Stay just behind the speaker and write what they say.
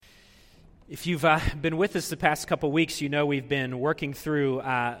If you've been with us the past couple weeks, you know we've been working through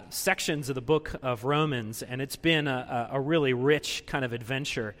sections of the book of Romans, and it's been a really rich kind of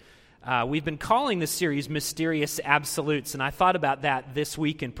adventure. We've been calling this series Mysterious Absolutes, and I thought about that this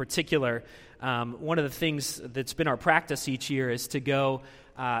week in particular. One of the things that's been our practice each year is to go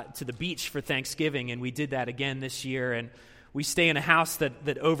to the beach for Thanksgiving, and we did that again this year, and we stay in a house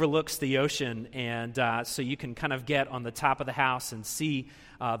that overlooks the ocean, and so you can kind of get on the top of the house and see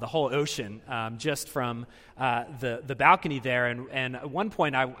the whole ocean just from the balcony there. And at one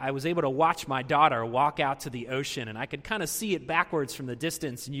point, I was able to watch my daughter walk out to the ocean, and I could kind of see it backwards from the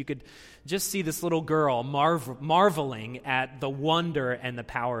distance, and you could just see this little girl marveling at the wonder and the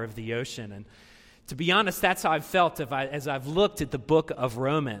power of the ocean. And to be honest, that's how I've felt as I've looked at the book of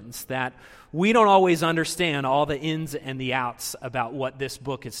Romans, that we don't always understand all the ins and the outs about what this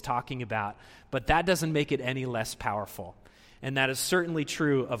book is talking about, but that doesn't make it any less powerful. And that is certainly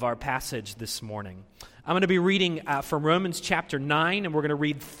true of our passage this morning. I'm going to be reading from Romans chapter 9, and we're going to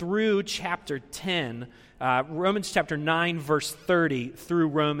read through chapter 10, Romans chapter 9, verse 30, through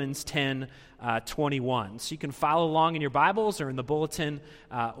Romans 10, 21. So you can follow along in your Bibles or in the bulletin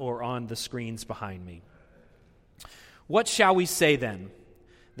or on the screens behind me. What shall we say then?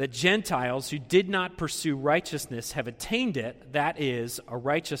 That Gentiles who did not pursue righteousness have attained it, that is, a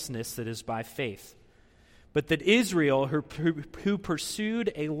righteousness that is by faith. But that Israel, who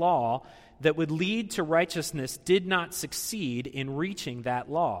pursued a law that would lead to righteousness, did not succeed in reaching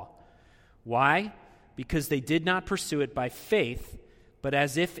that law. Why? Because they did not pursue it by faith, but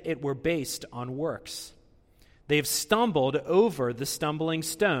as if it were based on works. They have stumbled over the stumbling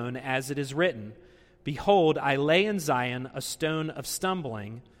stone, as it is written, "Behold, I lay in Zion a stone of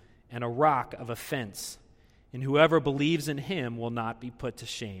stumbling and a rock of offense, and whoever believes in him will not be put to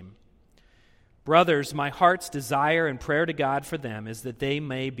shame." Brothers, my heart's desire and prayer to God for them is that they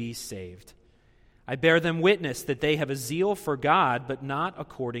may be saved. I bear them witness that they have a zeal for God, but not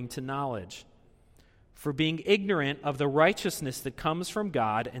according to knowledge. For being ignorant of the righteousness that comes from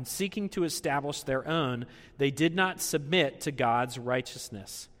God and seeking to establish their own, they did not submit to God's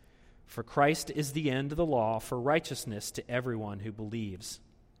righteousness. For Christ is the end of the law for righteousness to everyone who believes.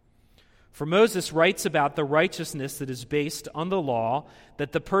 For Moses writes about the righteousness that is based on the law,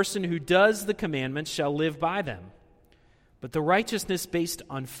 that the person who does the commandments shall live by them. But the righteousness based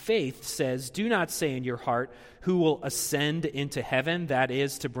on faith says, "Do not say in your heart, 'Who will ascend into heaven?' That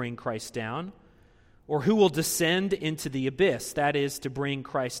is, to bring Christ down. Or who will descend into the abyss? That is, to bring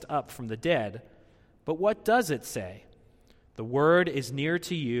Christ up from the dead. But what does it say? The word is near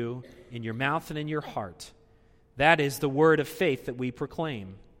to you, in your mouth and in your heart. That is the word of faith that we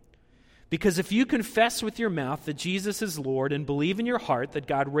proclaim. Because if you confess with your mouth that Jesus is Lord and believe in your heart that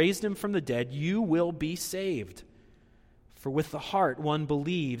God raised him from the dead, you will be saved. For with the heart one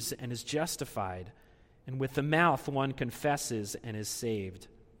believes and is justified, and with the mouth one confesses and is saved.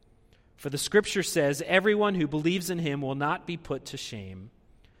 For the Scripture says, everyone who believes in him will not be put to shame.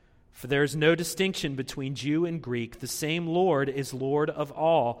 For there is no distinction between Jew and Greek. The same Lord is Lord of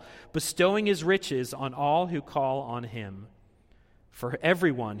all, bestowing his riches on all who call on him. For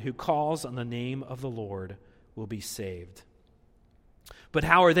everyone who calls on the name of the Lord will be saved. But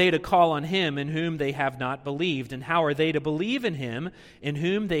how are they to call on him in whom they have not believed? And how are they to believe in him in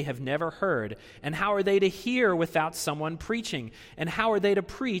whom they have never heard? And how are they to hear without someone preaching? And how are they to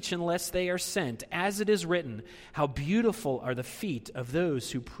preach unless they are sent? As it is written, how beautiful are the feet of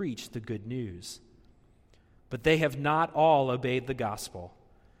those who preach the good news. But they have not all obeyed the gospel.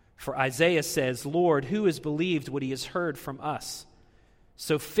 For Isaiah says, Lord, who has believed what he has heard from us?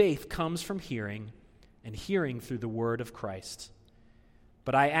 So faith comes from hearing, and hearing through the word of Christ.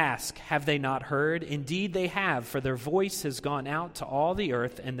 But I ask, have they not heard? Indeed they have, for their voice has gone out to all the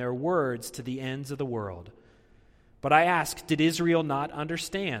earth, and their words to the ends of the world. But I ask, did Israel not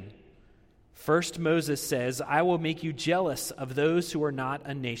understand? First Moses says, I will make you jealous of those who are not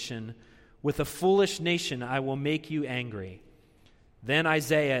a nation. With a foolish nation I will make you angry. Then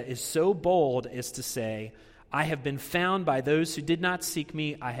Isaiah is so bold as to say, I have been found by those who did not seek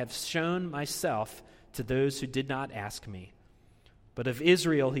me. I have shown myself to those who did not ask me. But of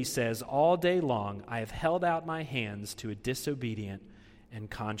Israel, he says, all day long I have held out my hands to a disobedient and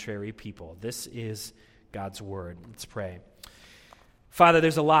contrary people. This is God's word. Let's pray. Father,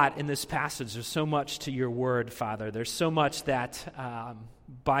 there's a lot in this passage. There's so much to your word, Father. There's so much that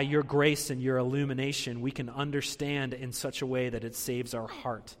by your grace and your illumination we can understand in such a way that it saves our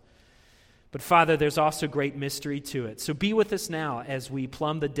heart. But Father, there's also great mystery to it. So be with us now as we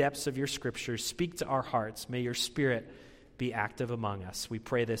plumb the depths of your scriptures. Speak to our hearts. May your Spirit be active among us. We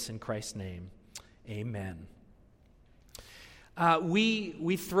pray this in Christ's name. Amen.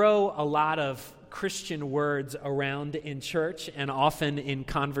 We throw a lot of Christian words around in church and often in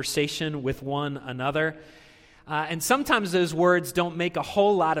conversation with one another. And sometimes those words don't make a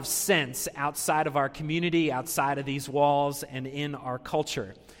whole lot of sense outside of our community, outside of these walls, and in our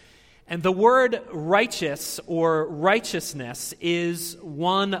culture. And the word righteous or righteousness is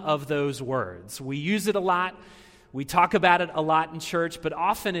one of those words. We use it a lot. We talk about it a lot in church, but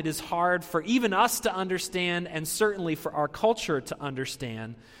often it is hard for even us to understand and certainly for our culture to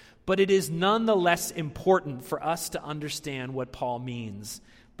understand. But it is nonetheless important for us to understand what Paul means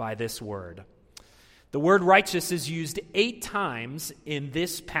by this word. The word righteous is used 8 times in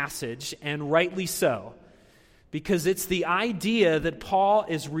this passage, and rightly so, because it's the idea that Paul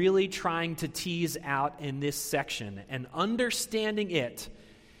is really trying to tease out in this section, and understanding it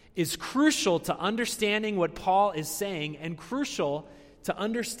is crucial to understanding what Paul is saying and crucial to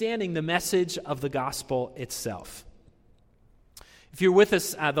understanding the message of the gospel itself. If you're with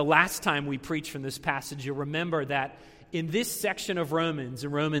us the last time we preached from this passage, you'll remember that in this section of Romans,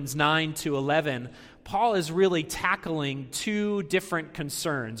 in Romans 9 to 11, Paul is really tackling 2 different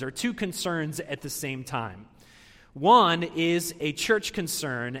concerns, or 2 concerns at the same time. One is a church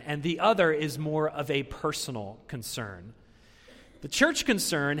concern, and the other is more of a personal concern. The church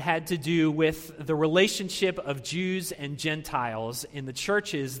concern had to do with the relationship of Jews and Gentiles in the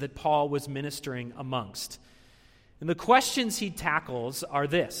churches that Paul was ministering amongst. And the questions he tackles are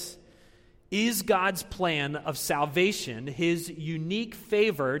this: is God's plan of salvation, his unique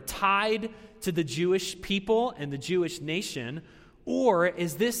favor, tied to the Jewish people and the Jewish nation, or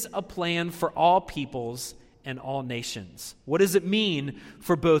is this a plan for all peoples and all nations? What does it mean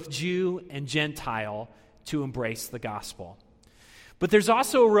for both Jew and Gentile to embrace the gospel? But there's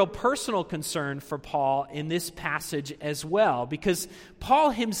also a real personal concern for Paul in this passage as well, because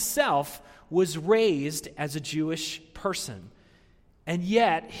Paul himself was raised as a Jewish person. And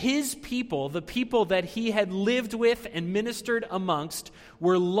yet, his people, the people that he had lived with and ministered amongst,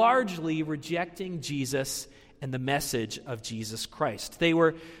 were largely rejecting Jesus and the message of Jesus Christ. They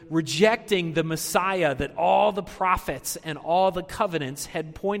were rejecting the Messiah that all the prophets and all the covenants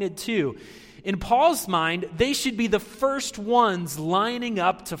had pointed to. In Paul's mind, they should be the first ones lining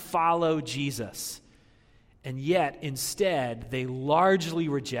up to follow Jesus. And yet, instead, they largely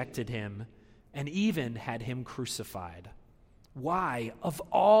rejected him and even had him crucified. Why, of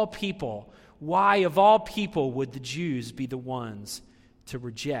all people, would the Jews be the ones to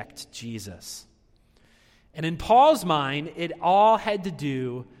reject Jesus? And in Paul's mind, it all had to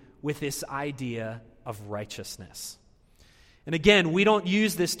do with this idea of righteousness. And again, we don't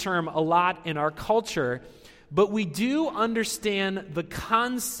use this term a lot in our culture, but we do understand the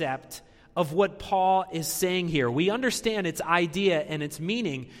concept of what Paul is saying here. We understand its idea and its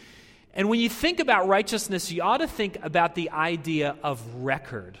meaning. And when you think about righteousness, you ought to think about the idea of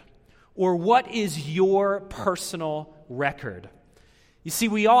record, or what is your personal record. You see,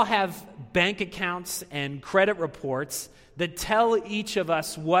 we all have bank accounts and credit reports that tell each of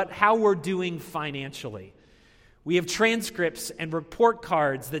us how we're doing financially. We have transcripts and report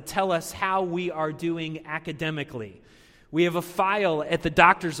cards that tell us how we are doing academically. We have a file at the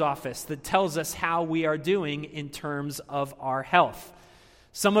doctor's office that tells us how we are doing in terms of our health.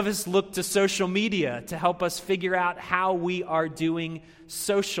 Some of us look to social media to help us figure out how we are doing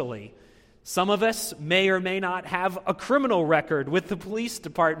socially. Some of us may or may not have a criminal record with the police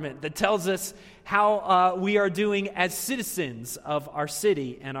department that tells us how we are doing as citizens of our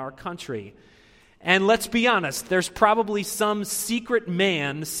city and our country. And let's be honest, there's probably some secret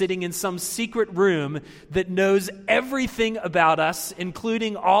man sitting in some secret room that knows everything about us,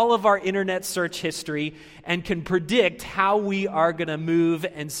 including all of our internet search history, and can predict how we are going to move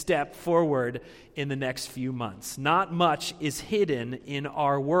and step forward in the next few months. Not much is hidden in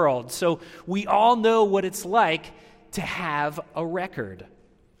our world. So we all know what it's like to have a record.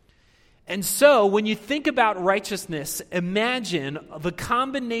 And so, when you think about righteousness, imagine the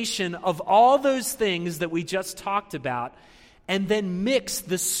combination of all those things that we just talked about, and then mix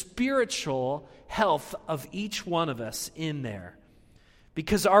the spiritual health of each one of us in there.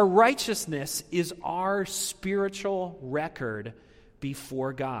 Because our righteousness is our spiritual record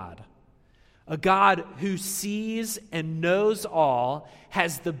before God. A God who sees and knows all,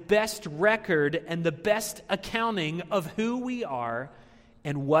 has the best record and the best accounting of who we are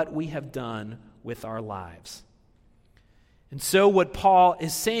and what we have done with our lives. And so what Paul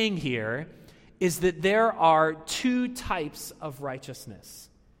is saying here is that there are 2 types of righteousness.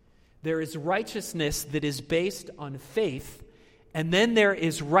 There is righteousness that is based on faith, and then there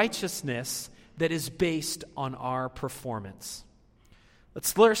is righteousness that is based on our performance.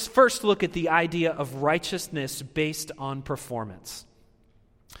 Let's first look at the idea of righteousness based on performance.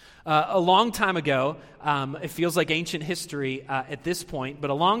 A long time ago, it feels like ancient history at this point, but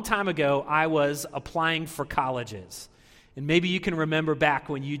a long time ago, I was applying for colleges. And maybe you can remember back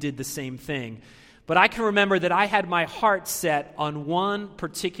when you did the same thing. But I can remember that I had my heart set on one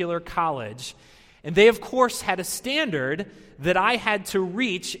particular college, and they, of course, had a standard that I had to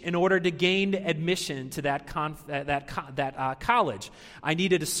reach in order to gain admission to that college. I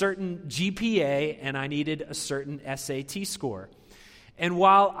needed a certain GPA, and I needed a certain SAT score. And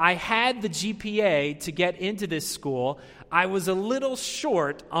while I had the GPA to get into this school, I was a little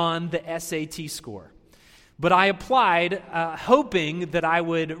short on the SAT score. But I applied hoping that I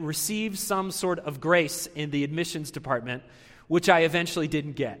would receive some sort of grace in the admissions department, which I eventually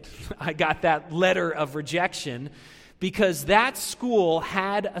didn't get. I got that letter of rejection because that school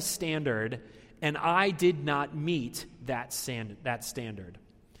had a standard, and I did not meet that standard.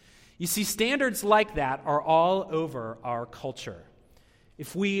 You see, standards like that are all over our culture.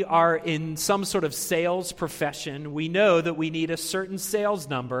 If we are in some sort of sales profession, we know that we need a certain sales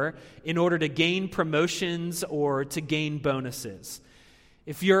number in order to gain promotions or to gain bonuses.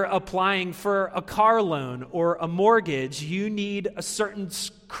 If you're applying for a car loan or a mortgage, you need a certain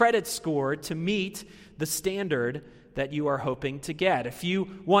credit score to meet the standard that you are hoping to get. If you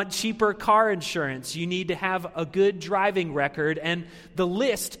want cheaper car insurance, you need to have a good driving record, and the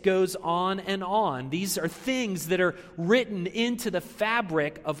list goes on and on. These are things that are written into the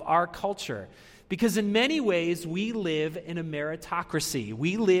fabric of our culture, because in many ways we live in a meritocracy.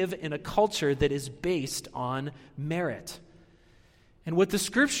 We live in a culture that is based on merit. And what the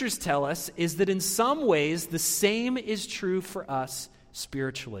scriptures tell us is that in some ways the same is true for us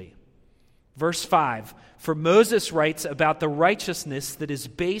spiritually. Verse 5, for Moses writes about the righteousness that is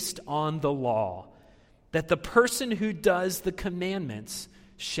based on the law, that the person who does the commandments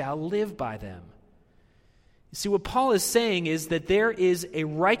shall live by them. You see, what Paul is saying is that there is a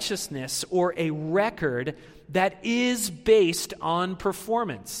righteousness or a record that is based on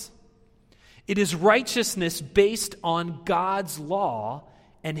performance. It is righteousness based on God's law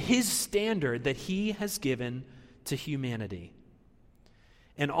and his standard that he has given to humanity.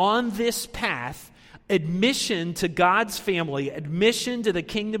 And on this path, admission to God's family, admission to the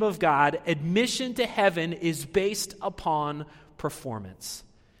kingdom of God, admission to heaven is based upon performance.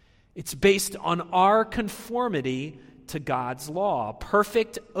 It's based on our conformity to God's law.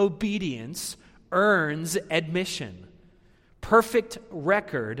 Perfect obedience earns admission. Perfect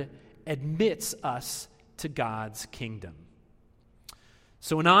record admits us to God's kingdom.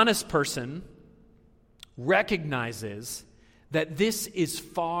 So an honest person recognizes that this is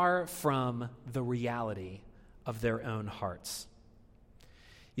far from the reality of their own hearts.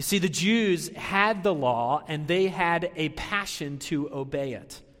 You see, the Jews had the law and they had a passion to obey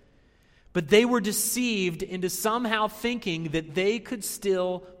it. But they were deceived into somehow thinking that they could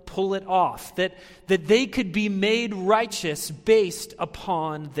still pull it off, that they could be made righteous based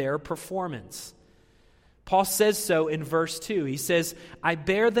upon their performance. Paul says so in verse 2. He says, I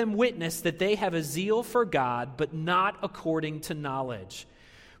bear them witness that they have a zeal for God, but not according to knowledge.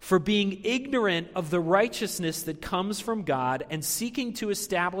 For being ignorant of the righteousness that comes from God and seeking to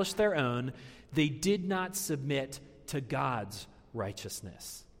establish their own, they did not submit to God's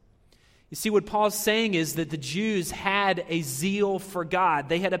righteousness. You see, what Paul's saying is that the Jews had a zeal for God.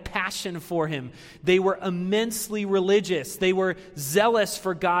 They had a passion for him. They were immensely religious. They were zealous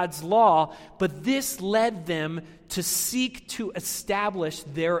for God's law, but this led them to seek to establish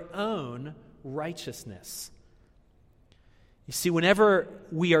their own righteousness. You see, whenever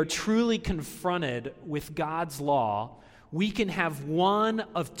we are truly confronted with God's law, we can have one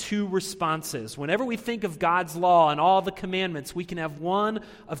of two responses. Whenever we think of God's law and all the commandments, we can have one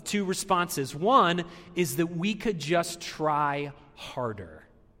of two responses. One is that we could just try harder.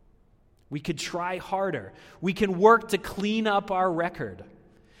 We could try harder. We can work to clean up our record.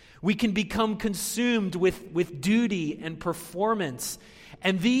 We can become consumed with duty and performance.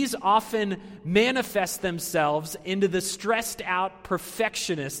 And these often manifest themselves into the stressed out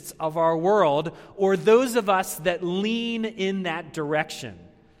perfectionists of our world, or those of us that lean in that direction.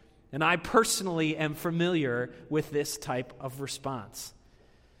 And I personally am familiar with this type of response.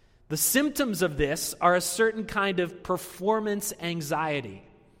 The symptoms of this are a certain kind of performance anxiety.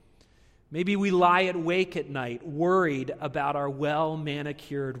 Maybe we lie awake at night worried about our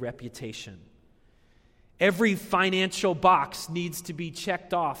well-manicured reputation. Every financial box needs to be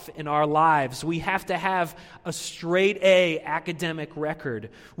checked off in our lives. We have to have a straight A academic record.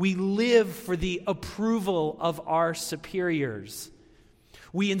 We live for the approval of our superiors.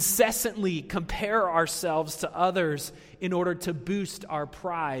 We incessantly compare ourselves to others in order to boost our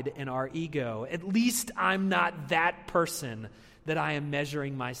pride and our ego. At least I'm not that person that I am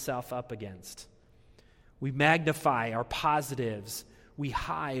measuring myself up against. We magnify our positives. We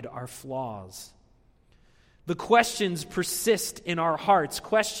hide our flaws. The questions persist in our hearts.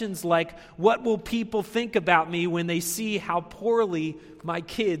 Questions like, what will people think about me when they see how poorly my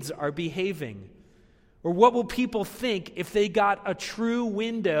kids are behaving? Or what will people think if they got a true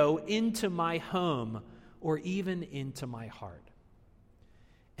window into my home or even into my heart?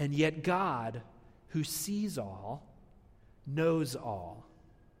 And yet God, who sees all, knows all.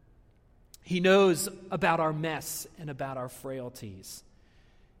 He knows about our mess and about our frailties.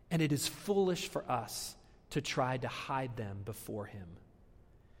 And it is foolish for us to try to hide them before him.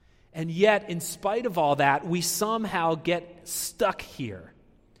 And yet, in spite of all that, we somehow get stuck here.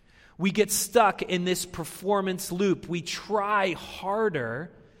 We get stuck in this performance loop. We try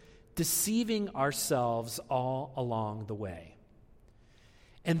harder, deceiving ourselves all along the way.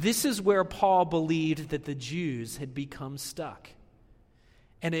 And this is where Paul believed that the Jews had become stuck.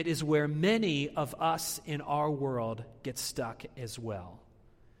 And it is where many of us in our world get stuck as well.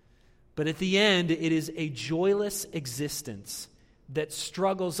 But at the end, it is a joyless existence that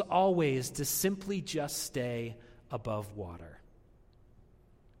struggles always to simply just stay above water.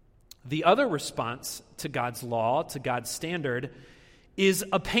 The other response to God's law, to God's standard, is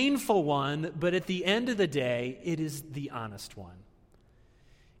a painful one, but at the end of the day, it is the honest one.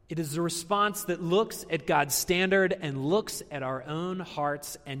 It is a response that looks at God's standard and looks at our own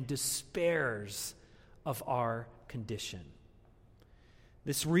hearts and despairs of our condition.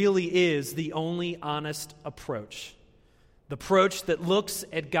 This really is the only honest approach. The approach that looks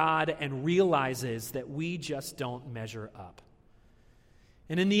at God and realizes that we just don't measure up.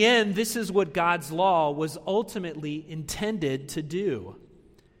 And in the end, this is what God's law was ultimately intended to do.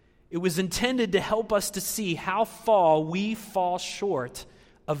 It was intended to help us to see how far we fall short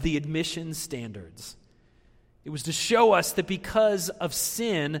of the admission standards. It was to show us that because of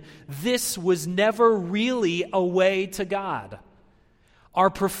sin, this was never really a way to God. Our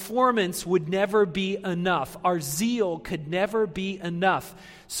performance would never be enough. Our zeal could never be enough.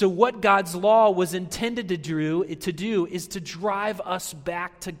 So what God's law was intended to do is to drive us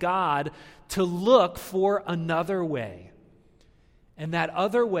back to God, to look for another way. And that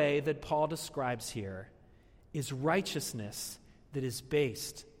other way that Paul describes here is righteousness that is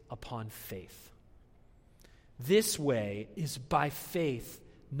based upon faith. This way is by faith,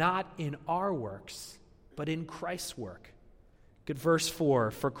 not in our works, but in Christ's work. Look at verse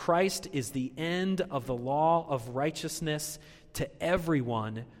 4. For Christ is the end of the law of righteousness to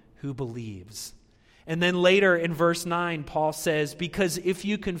everyone who believes. And then later in verse 9, Paul says, because if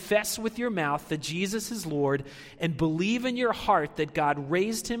you confess with your mouth that Jesus is Lord and believe in your heart that God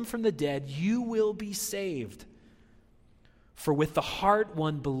raised him from the dead, you will be saved. For with the heart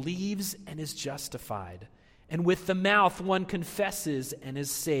one believes and is justified, and with the mouth one confesses and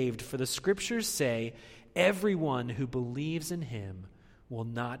is saved. For the scriptures say, everyone who believes in him will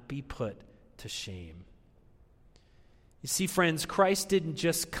not be put to shame. You see, friends, Christ didn't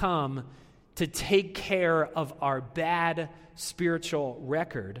just come to take care of our bad spiritual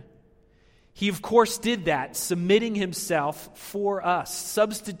record. He, of course, did that, submitting himself for us,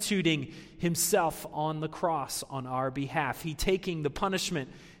 substituting himself on the cross on our behalf. He taking the punishment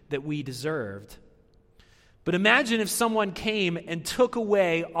that we deserved. But imagine if someone came and took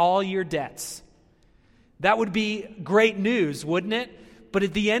away all your debts. That would be great news, wouldn't it? But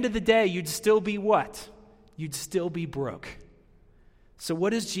at the end of the day, you'd still be what? You'd still be broke. So what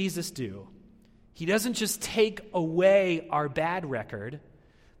does Jesus do? He doesn't just take away our bad record,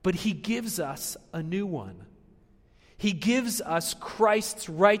 but he gives us a new one. He gives us Christ's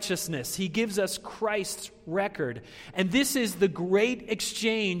righteousness. He gives us Christ's record. And this is the great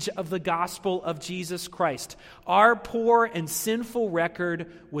exchange of the gospel of Jesus Christ. Our poor and sinful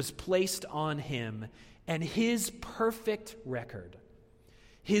record was placed on him, and his perfect record,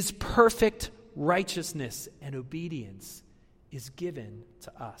 his perfect righteousness and obedience is given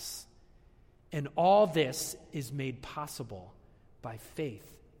to us. And all this is made possible by faith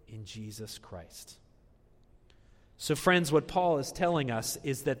in Jesus Christ. So friends, what Paul is telling us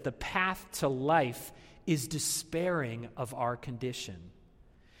is that the path to life is despairing of our condition.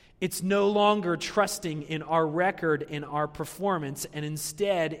 It's no longer trusting in our record, in our performance, and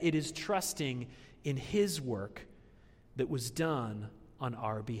instead it is trusting in his work that was done on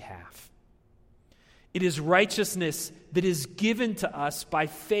our behalf. It is righteousness that is given to us by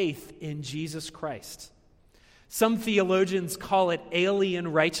faith in Jesus Christ. Some theologians call it alien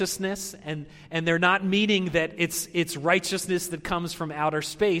righteousness, and they're not meaning that it's righteousness that comes from outer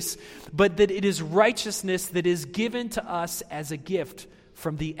space, but that it is righteousness that is given to us as a gift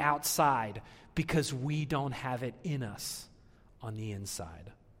from the outside because we don't have it in us on the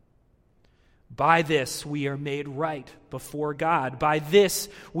inside. By this, we are made right before God. By this,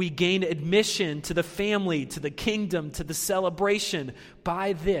 we gain admission to the family, to the kingdom, to the celebration.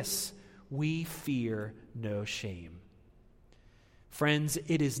 By this, we fear no shame. Friends,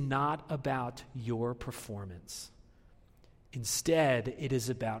 it is not about your performance. Instead, it is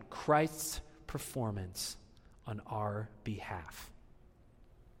about Christ's performance on our behalf.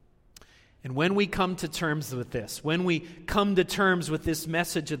 And when we come to terms with this, when we come to terms with this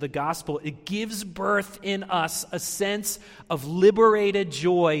message of the gospel, it gives birth in us a sense of liberated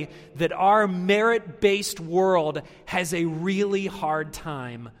joy that our merit-based world has a really hard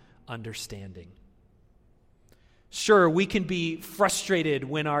time understanding. Sure, we can be frustrated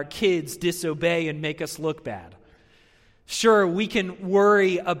when our kids disobey and make us look bad. Sure, we can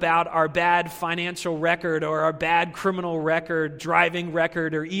worry about our bad financial record or our bad criminal record, driving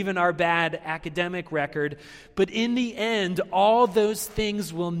record, or even our bad academic record. But in the end, all those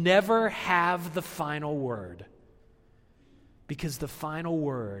things will never have the final word. Because the final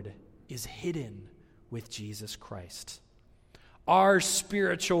word is hidden with Jesus Christ. Our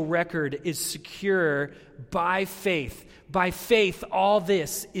spiritual record is secure by faith. By faith, all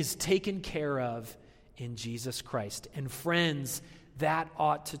this is taken care of in Jesus Christ. And friends, that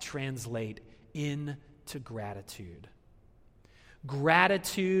ought to translate into gratitude.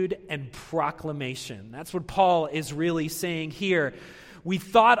 Gratitude and proclamation. That's what Paul is really saying here. We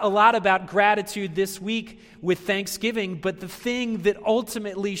thought a lot about gratitude this week with Thanksgiving, but the thing that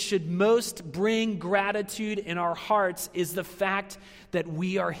ultimately should most bring gratitude in our hearts is the fact that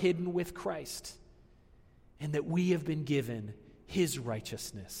we are hidden with Christ and that we have been given his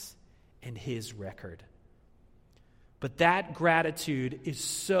righteousness and his record. But that gratitude is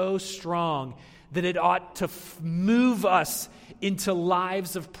so strong that it ought to move us into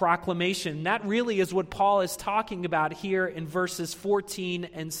lives of proclamation. That really is what Paul is talking about here in verses 14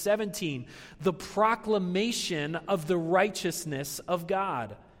 and 17. The proclamation of the righteousness of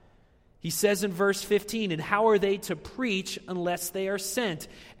God. He says in verse 15, "And how are they to preach unless they are sent?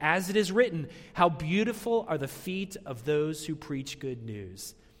 As it is written, how beautiful are the feet of those who preach good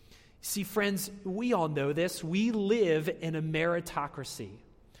news." See, friends, we all know this. We live in a meritocracy.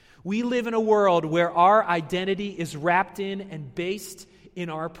 We live in a world where our identity is wrapped in and based in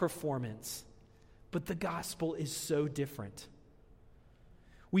our performance. But the gospel is so different.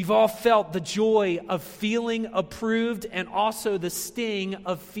 We've all felt the joy of feeling approved and also the sting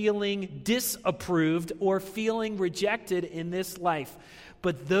of feeling disapproved or feeling rejected in this life.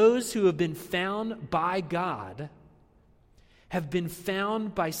 But those who have been found by God have been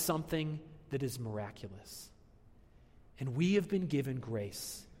found by something that is miraculous. And we have been given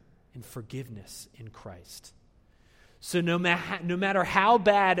grace and forgiveness in Christ. So no matter how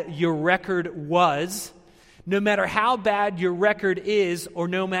bad your record was, no matter how bad your record is, or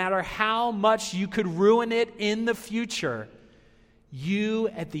no matter how much you could ruin it in the future, you,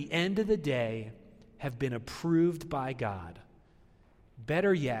 at the end of the day, have been approved by God.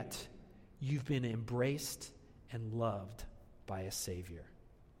 Better yet, you've been embraced and loved by a Savior.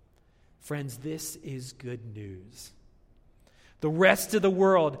 Friends, this is good news. The rest of the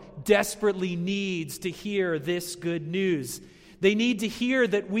world desperately needs to hear this good news. They need to hear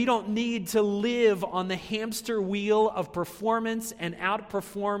that we don't need to live on the hamster wheel of performance and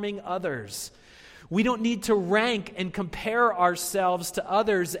outperforming others. We don't need to rank and compare ourselves to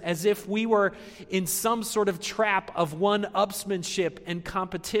others as if we were in some sort of trap of one-upsmanship and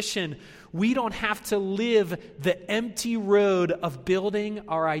competition. We don't have to live the empty road of building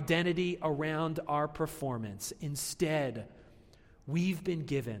our identity around our performance. Instead, we've been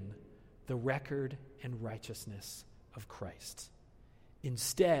given the record and righteousness of Christ.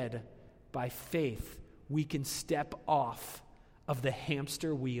 Instead, by faith, we can step off of the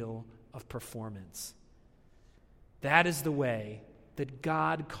hamster wheel of performance. That is the way that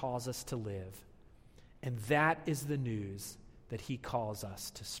God calls us to live, and that is the news that he calls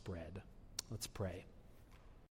us to spread. Let's pray.